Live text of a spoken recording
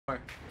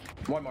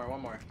One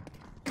more.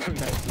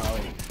 Nice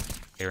molly.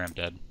 Here, I'm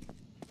dead.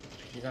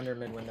 He's under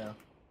mid window.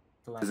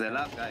 He's the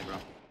last guy, bro.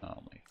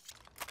 Oh my.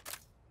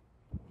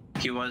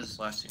 He was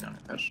last seen on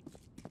it.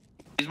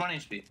 He's 1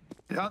 HP.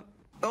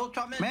 Oh,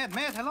 top mid. Mad,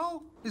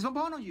 hello? There's one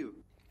bomb on you.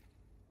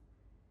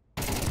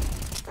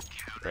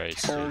 Right,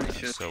 Holy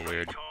shit. so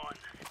weird.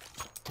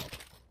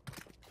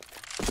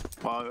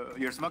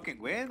 You're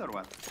smoking weed or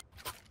what?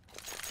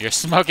 You're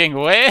smoking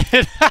weed?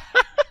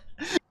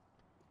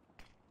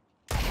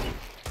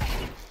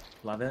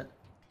 Love it.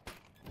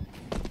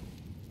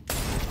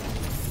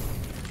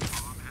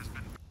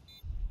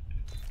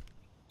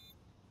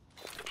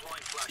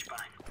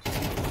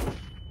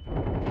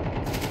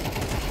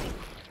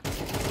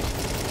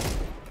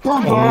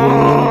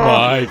 Oh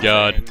my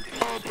god.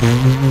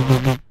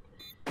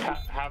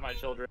 Have my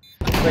children.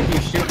 It's like you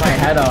shoot my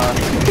head off.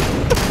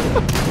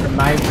 From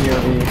my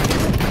POV.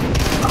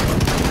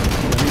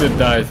 I'm gonna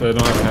die, so I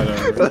don't have a head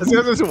over. This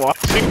guy's just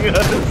watching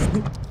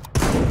us.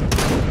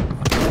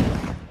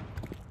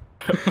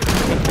 Yeah,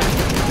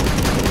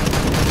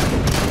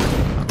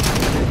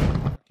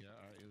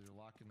 alright, you're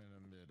locking in a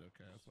mid,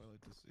 okay, that's what I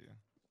like to see.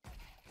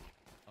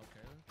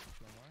 Okay,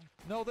 no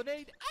more. No, the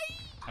nade.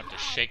 I have to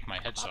shake my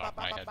head off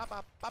my head.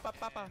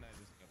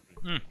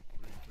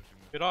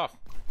 Get off.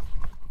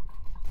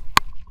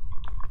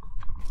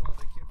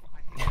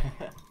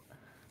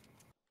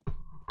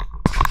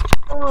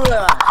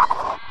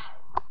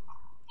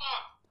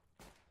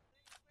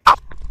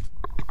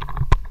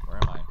 Where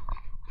am I?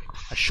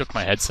 I shook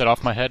my headset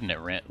off my head and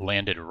it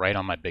landed right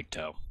on my big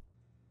toe.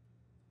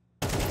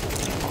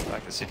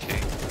 Back to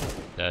CT.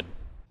 Dead.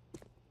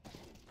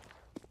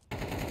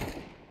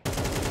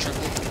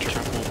 Triple.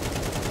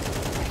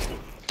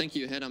 Thank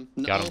you, hit him.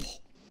 No. Got him.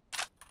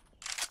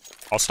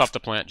 I'll stop the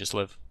plant, just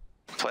live.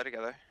 Play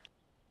together.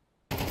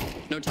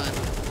 No time.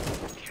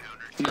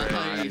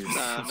 Nice.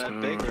 That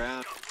big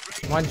round.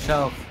 One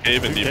shelf.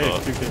 Even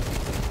deeper.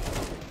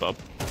 Bub.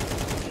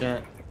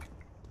 Shit.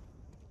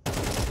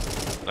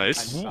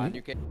 Nice.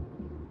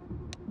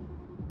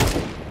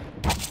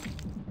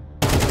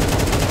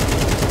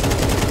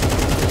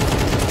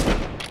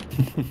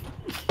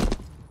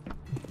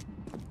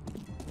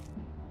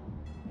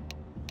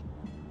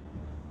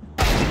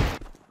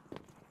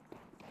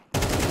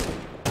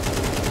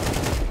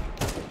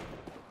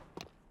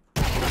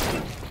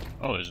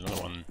 Oh, there's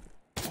another one.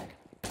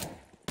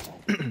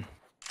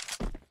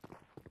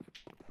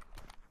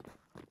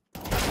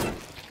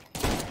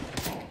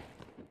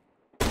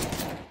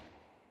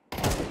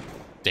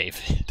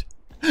 David.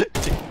 Good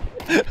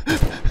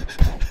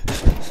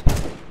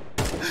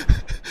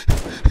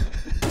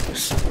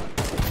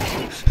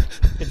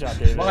job,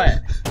 David.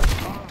 What?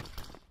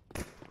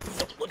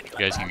 You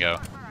guys can go.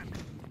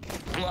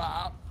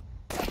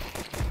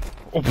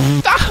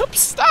 Stop!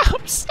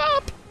 Stop!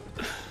 Stop!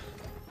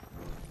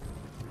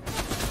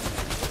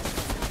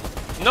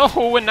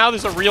 No, and now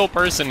there's a real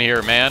person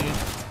here, man.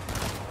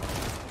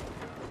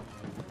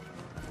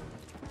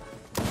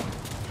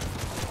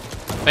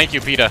 Thank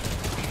you, PETA.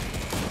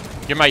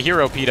 You're my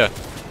hero, PETA.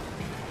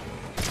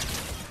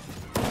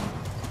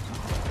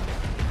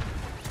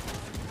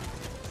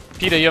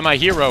 PETA, you're my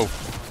hero.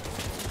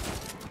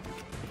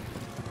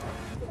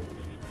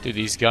 Dude,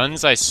 these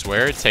guns, I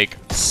swear, take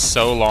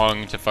so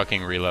long to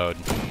fucking reload.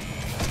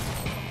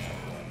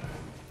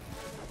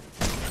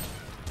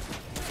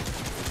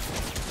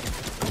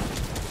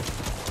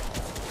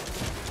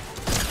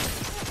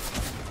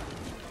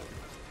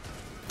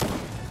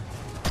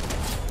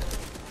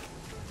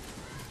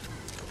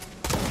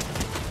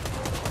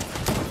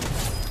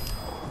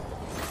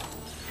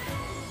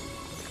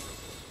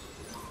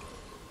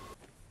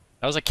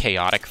 That was a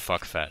chaotic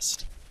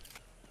fuckfest.